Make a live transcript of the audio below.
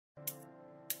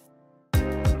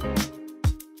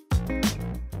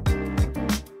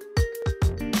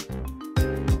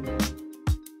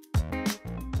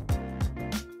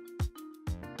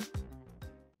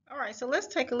Alright, so let's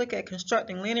take a look at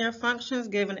constructing linear functions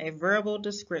given a verbal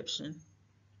description.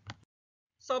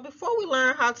 So before we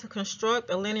learn how to construct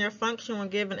a linear function when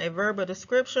given a verbal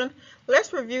description,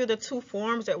 let's review the two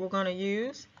forms that we're going to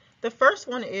use. The first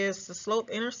one is the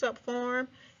slope-intercept form,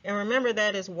 and remember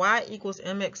that is y equals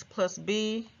mx plus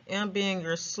b, m being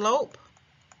your slope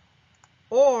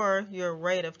or your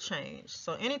rate of change.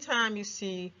 So anytime you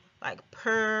see like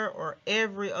per or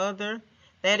every other,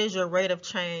 that is your rate of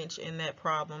change in that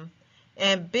problem.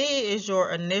 And b is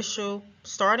your initial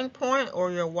starting point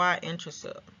or your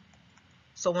y-intercept.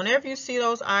 So whenever you see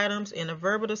those items in a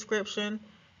verbal description,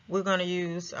 we're going to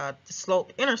use the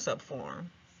slope-intercept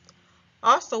form.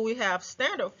 Also, we have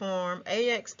standard form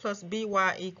ax plus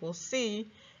by equals c,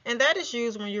 and that is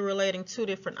used when you're relating two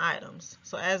different items.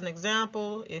 So as an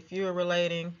example, if you're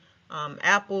relating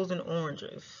apples and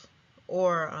oranges,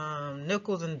 or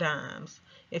nickels and dimes.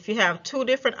 If you have two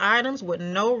different items with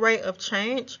no rate of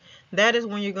change, that is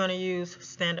when you're going to use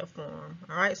standard form.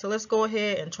 Alright, so let's go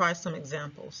ahead and try some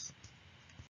examples.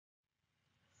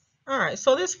 Alright,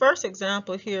 so this first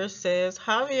example here says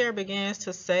Javier begins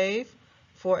to save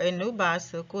for a new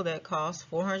bicycle that costs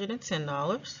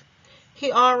 $410.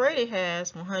 He already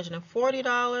has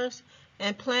 $140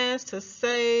 and plans to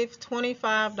save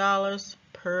 $25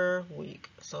 per week.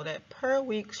 So that per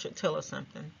week should tell us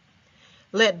something.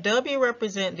 Let W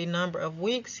represent the number of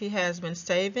weeks he has been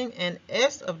saving, and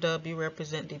S of W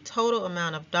represent the total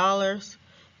amount of dollars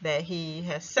that he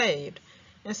has saved.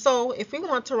 And so if we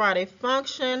want to write a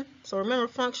function, so remember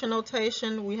function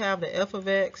notation, we have the f of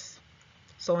x.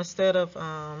 So instead of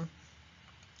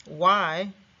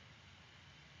y,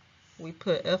 we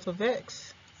put f of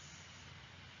x.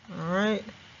 Alright.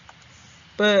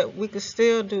 But we could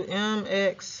still do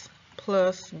mx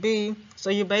plus b. So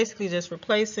you're basically just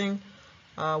replacing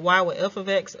y with f of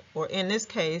x, or in this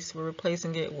case, we're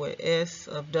replacing it with s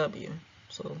of w.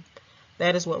 So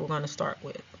that is what we're going to start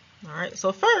with. Alright,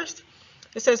 so first,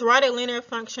 it says write a linear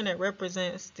function that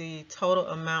represents the total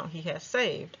amount he has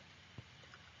saved.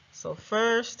 So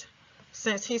first,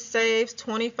 since he saves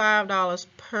 $25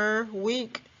 per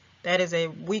week, that is a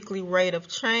weekly rate of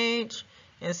change.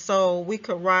 And so we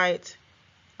could write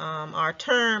our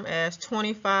term as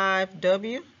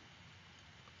 25W.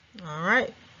 All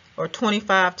right. Or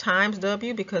 25 times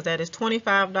W, because that is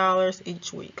 $25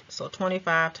 each week. So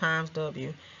 25 times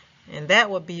W. And that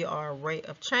would be our rate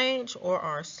of change or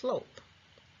our slope.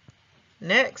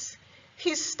 Next,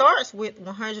 he starts with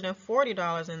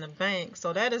 $140 in the bank,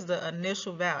 so that is the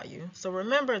initial value. So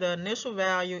remember, the initial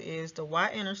value is the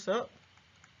y-intercept,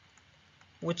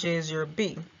 which is your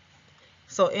b.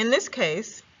 So in this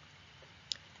case,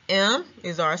 m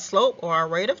is our slope or our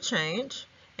rate of change,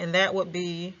 and that would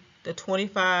be the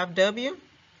 25w.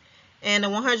 And the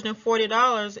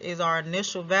 $140 is our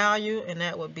initial value, and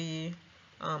that would be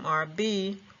our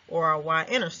b or our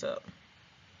y-intercept.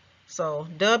 So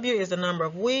W is the number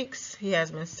of weeks he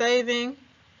has been saving.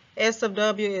 S of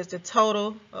W is the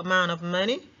total amount of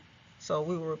money. So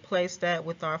we will replace that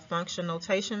with our function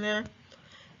notation there.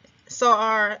 So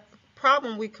our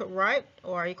problem we could write,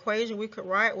 or our equation we could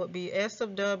write, would be S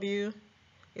of W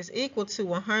is equal to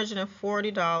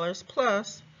 $140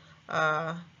 plus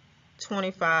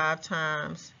 25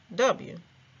 times W.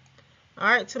 All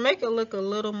right, to make it look a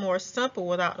little more simple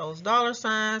without those dollar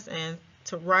signs and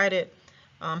to write it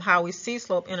how we see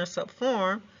slope-intercept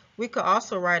form, we could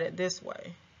also write it this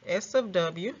way. S of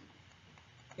W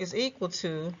is equal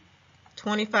to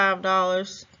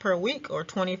 $25 per week, or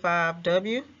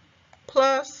 25W,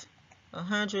 plus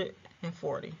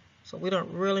 140. So we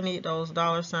don't really need those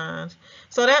dollar signs.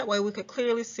 So that way we could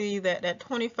clearly see that that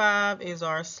 25 is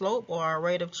our slope or our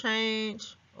rate of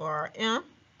change, or our M.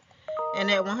 And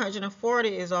that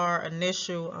 140 is our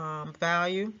initial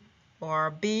value, or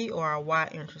our B, or our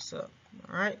y-intercept.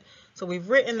 All right, so we've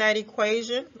written that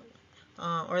equation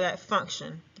or that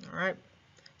function. All right,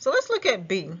 so let's look at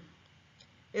B.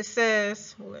 It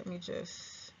says, well, let me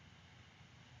just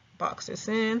box this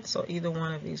in so either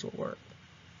one of these will work.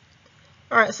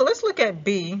 All right, so let's look at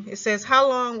B. It says, how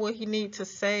long will he need to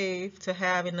save to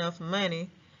have enough money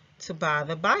to buy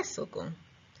the bicycle?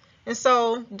 And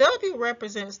so W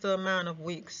represents the amount of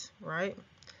weeks, right?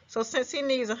 So since he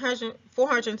needs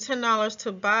 $410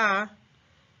 to buy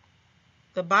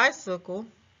the bicycle,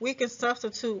 we can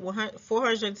substitute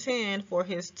 410 for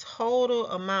his total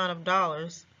amount of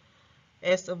dollars,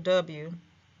 S of W,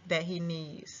 that he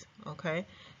needs. Okay,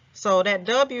 so that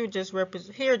W just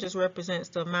represents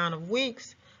the amount of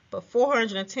weeks, but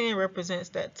 410 represents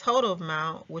that total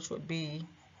amount, which would be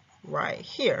right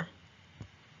here.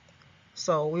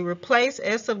 So we replace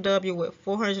S of W with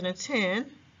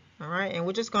 410. All right, and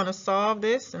we're just going to solve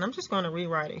this, and I'm just going to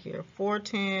rewrite it here.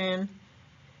 410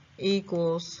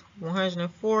 equals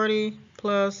 140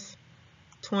 plus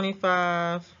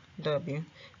 25W.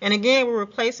 And again, we're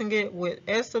replacing it with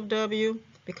S of W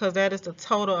because that is the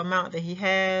total amount that he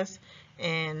has,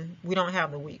 and we don't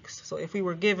have the weeks. So if we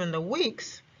were given the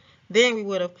weeks, then we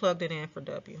would have plugged it in for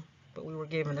W, but we were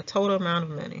given the total amount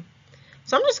of money.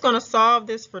 So I'm just going to solve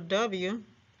this for W.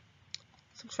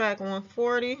 Subtract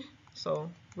 140,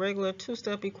 so regular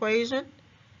two-step equation.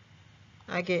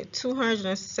 I get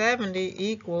 270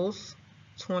 equals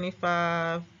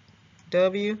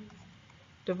 25W.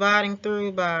 Dividing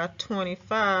through by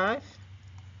 25,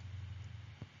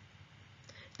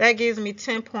 that gives me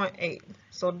 10.8.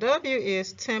 So W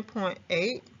is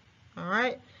 10.8, all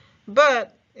right?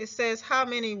 But it says how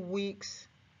many weeks,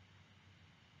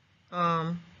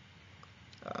 well,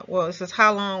 it says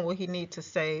how long will he need to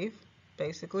save,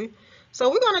 basically.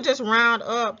 So we're going to just round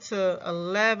up to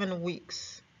 11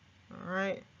 weeks, all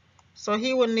right? So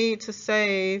he will need to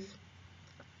save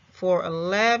for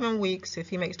 11 weeks if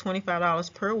he makes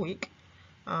 $25 per week.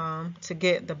 To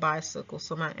get the bicycle.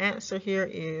 So my answer here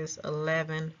is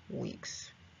 11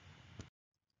 weeks.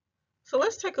 So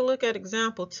let's take a look at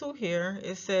example 2 here.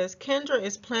 It says Kendra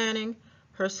is planning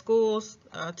her school's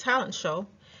talent show.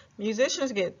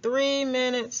 Musicians get 3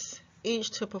 minutes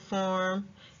each to perform,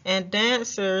 and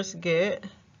dancers get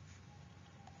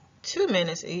 2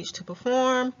 minutes each to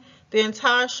perform. The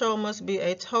entire show must be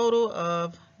a total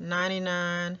of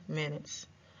 99 minutes.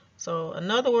 So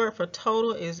another word for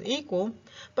total is equal.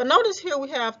 But notice here we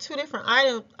have two different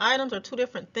items or two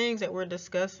different things that we're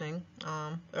discussing,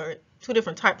 or two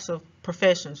different types of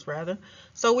professions rather.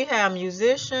 So we have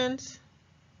musicians,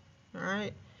 all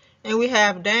right, and we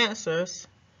have dancers.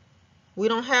 We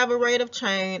don't have a rate of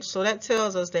change, so that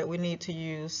tells us that we need to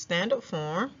use standard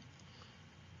form.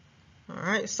 All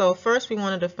right, so first we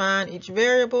want to define each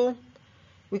variable.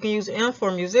 We can use M for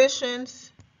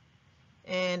musicians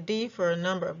and D for a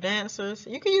number of dancers.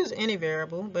 You can use any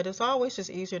variable, but it's always just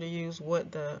easier to use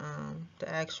what the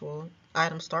actual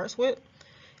item starts with.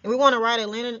 And we want to write a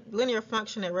linear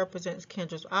function that represents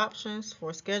Kendra's options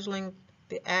for scheduling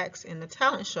the acts in the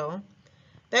talent show.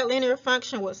 That linear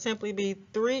function would simply be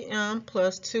 3M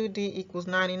plus 2D equals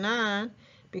 99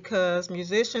 because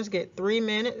musicians get 3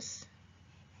 minutes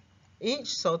each,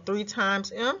 so 3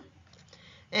 times M.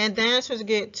 And dancers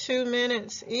get 2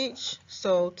 minutes each,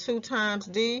 so 2 times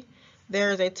D.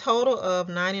 There is a total of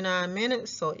 99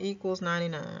 minutes, so equals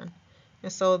 99.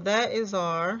 And so that is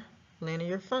our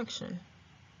linear function.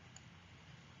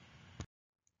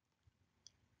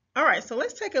 All right, so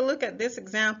let's take a look at this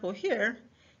example here.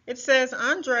 It says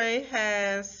Andre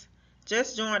has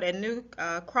just joined a new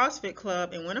CrossFit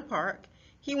club in Winter Park.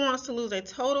 He wants to lose a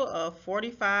total of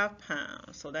 45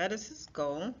 pounds, so that is his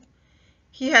goal.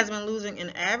 He has been losing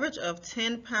an average of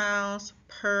 10 pounds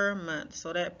per month.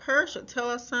 So that per should tell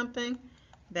us something.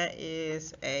 That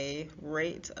is a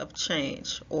rate of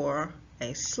change or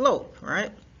a slope,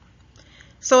 right?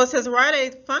 So it says write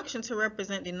a function to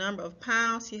represent the number of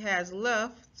pounds he has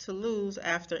left to lose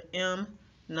after M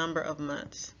number of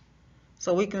months.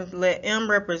 So we can let M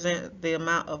represent the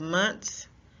amount of months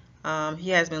he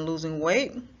has been losing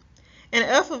weight. And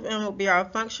F of M would be our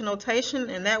function notation,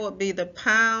 and that would be the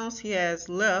pounds he has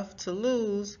left to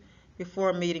lose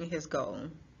before meeting his goal.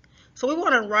 So we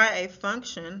want to write a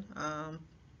function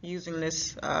using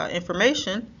this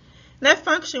information. And that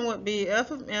function would be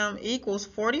F of M equals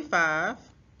 45,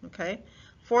 okay?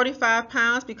 45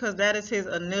 pounds because that is his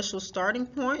initial starting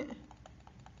point,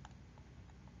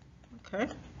 okay?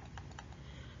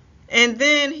 And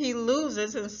then he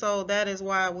loses, and so that is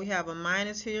why we have a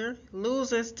minus here.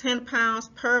 Loses 10 pounds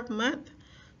per month,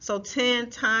 so 10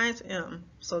 times M.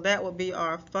 So that would be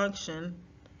our function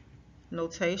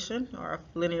notation, or our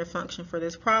linear function for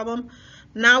this problem.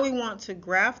 Now we want to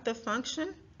graph the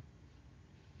function.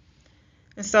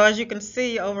 And so as you can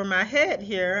see over my head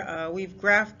here, we've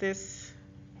graphed this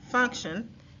function.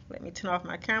 Let me turn off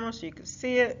my camera so you can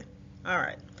see it. All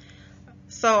right.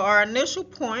 So our initial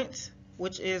point,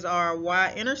 which is our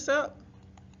y-intercept,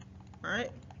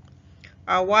 right?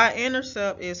 Our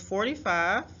y-intercept is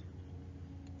 45,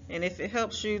 and if it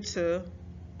helps you to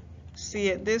see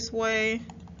it this way,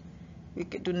 we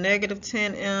could do negative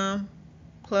 10m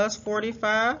plus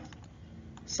 45.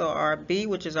 So our b,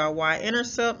 which is our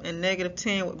y-intercept, and negative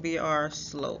 10 would be our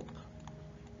slope.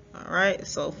 All right,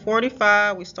 so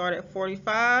 45, we start at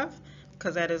 45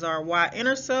 because that is our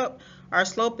y-intercept. Our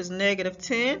slope is negative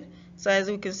 10. So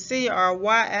as we can see, our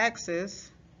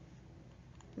y-axis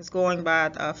is going by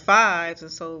 5s,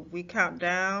 and so we count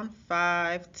down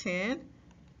 5, 10.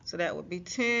 So that would be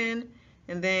 10,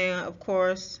 And then, of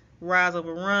course, rise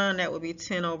over run, that would be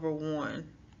 10 over 1.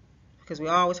 Because we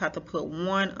always have to put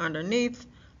 1 underneath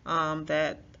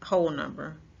that whole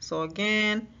number. So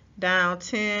again, down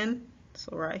 10.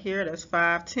 So right here, that's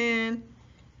 510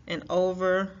 and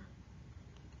over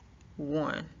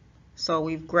 1. So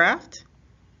we've graphed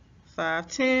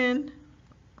 510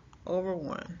 over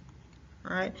 1.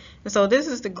 All right. And so this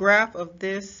is the graph of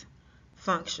this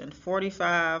function,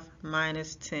 45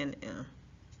 minus 10m.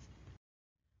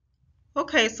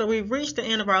 Okay, so we've reached the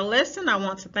end of our lesson. I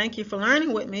want to thank you for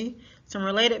learning with me. Some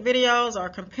related videos are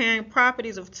comparing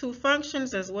properties of two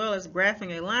functions as well as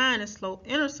graphing a line in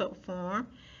slope-intercept form.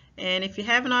 And if you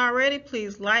haven't already,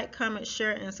 please like, comment,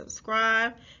 share, and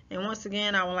subscribe. And once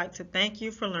again, I would like to thank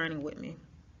you for learning with me.